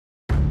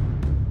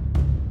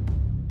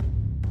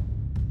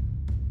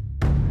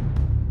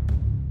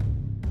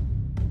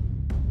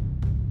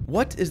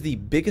What is the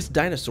biggest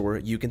dinosaur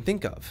you can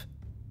think of?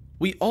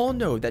 We all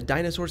know that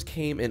dinosaurs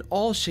came in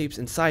all shapes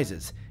and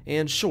sizes,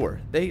 and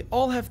sure, they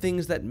all have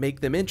things that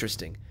make them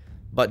interesting,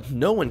 but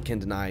no one can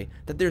deny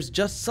that there's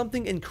just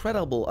something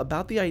incredible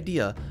about the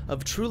idea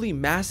of truly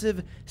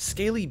massive,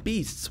 scaly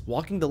beasts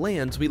walking the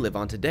lands we live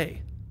on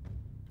today.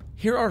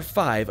 Here are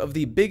 5 of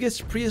the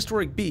biggest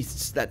prehistoric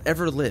beasts that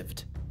ever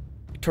lived.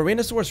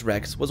 Tyrannosaurus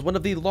rex was one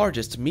of the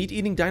largest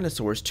meat-eating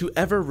dinosaurs to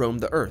ever roam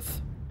the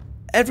earth.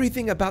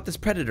 Everything about this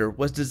predator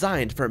was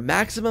designed for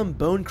maximum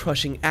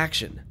bone-crushing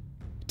action.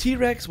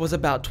 T-Rex was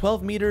about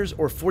 12 meters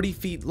or 40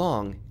 feet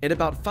long and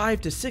about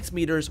 5 to 6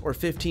 meters or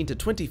 15 to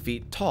 20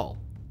 feet tall.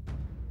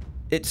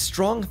 Its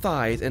strong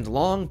thighs and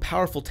long,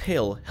 powerful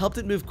tail helped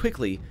it move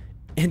quickly,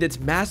 and its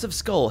massive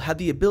skull had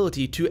the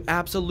ability to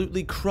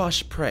absolutely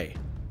crush prey.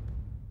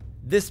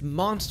 This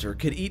monster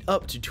could eat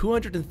up to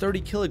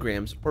 230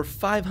 kilograms or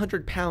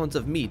 500 pounds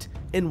of meat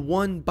in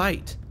one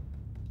bite.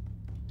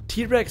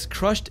 T-Rex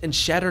crushed and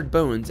shattered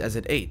bones as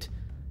it ate.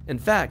 In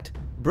fact,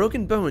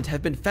 broken bones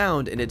have been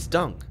found in its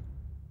dung.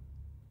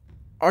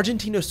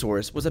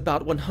 Argentinosaurus was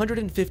about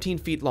 115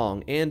 feet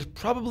long and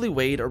probably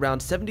weighed around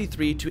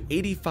 73 to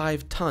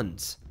 85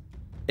 tons.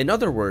 In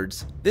other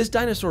words, this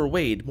dinosaur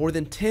weighed more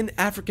than 10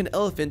 African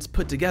elephants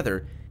put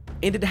together,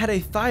 and it had a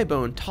thigh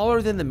bone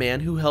taller than the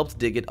man who helped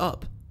dig it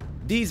up.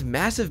 These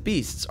massive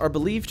beasts are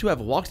believed to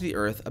have walked the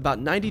earth about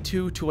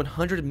 92 to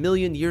 100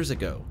 million years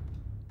ago.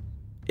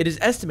 It is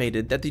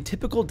estimated that the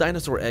typical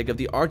dinosaur egg of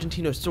the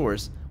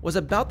Argentinosaurus was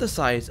about the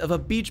size of a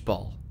beach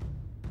ball.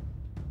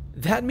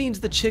 That means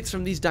the chicks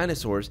from these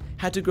dinosaurs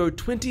had to grow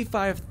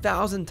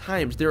 25,000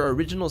 times their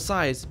original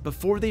size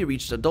before they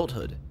reached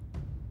adulthood.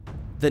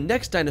 The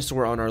next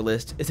dinosaur on our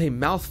list is a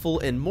mouthful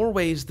in more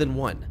ways than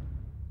one.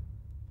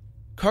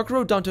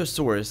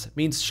 Carcharodontosaurus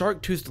means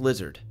shark-toothed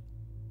lizard.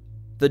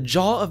 The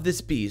jaw of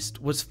this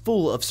beast was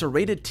full of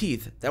serrated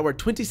teeth that were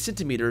 20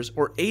 centimeters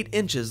or 8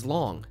 inches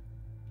long.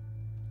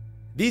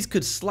 These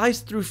could slice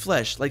through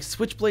flesh like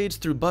switchblades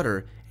through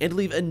butter and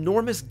leave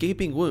enormous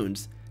gaping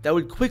wounds that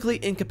would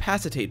quickly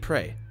incapacitate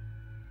prey.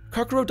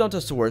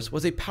 Carcharodontosaurus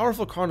was a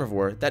powerful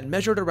carnivore that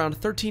measured around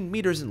 13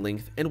 meters in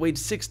length and weighed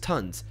 6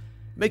 tons,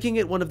 making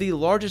it one of the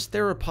largest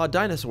theropod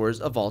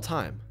dinosaurs of all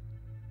time.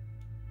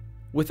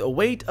 With a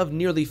weight of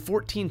nearly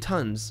 14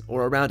 tons,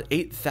 or around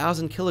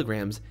 8,000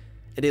 kilograms,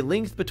 and a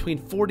length between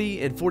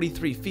 40 and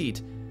 43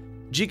 feet,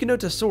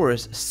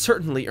 Giganotosaurus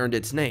certainly earned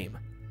its name.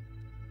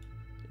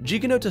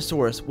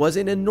 Giganotosaurus was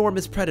an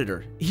enormous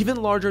predator,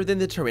 even larger than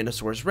the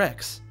Tyrannosaurus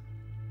rex.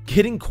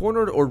 Getting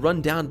cornered or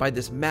run down by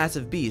this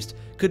massive beast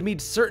could mean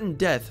certain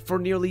death for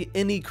nearly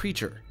any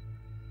creature.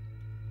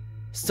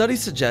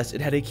 Studies suggest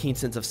it had a keen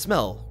sense of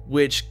smell,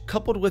 which,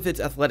 coupled with its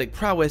athletic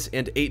prowess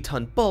and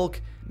 8-ton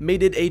bulk,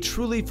 made it a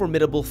truly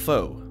formidable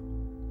foe.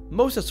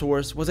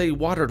 Mosasaurus was a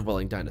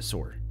water-dwelling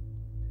dinosaur.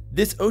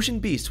 This ocean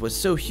beast was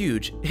so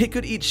huge, it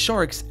could eat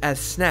sharks as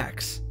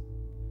snacks.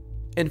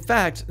 In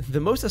fact, the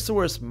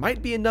Mosasaurus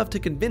might be enough to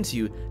convince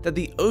you that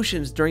the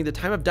oceans during the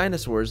time of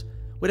dinosaurs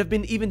would have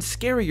been even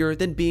scarier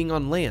than being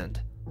on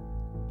land.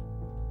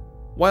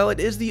 While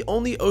it is the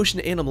only ocean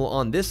animal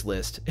on this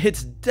list,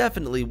 it's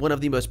definitely one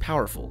of the most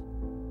powerful.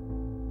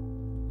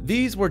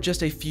 These were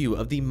just a few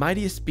of the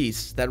mightiest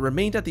beasts that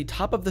remained at the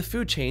top of the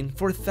food chain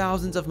for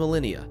thousands of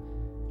millennia.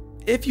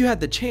 If you had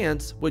the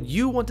chance, would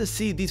you want to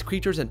see these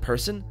creatures in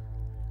person?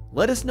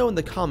 Let us know in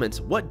the comments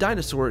what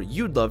dinosaur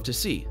you'd love to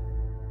see.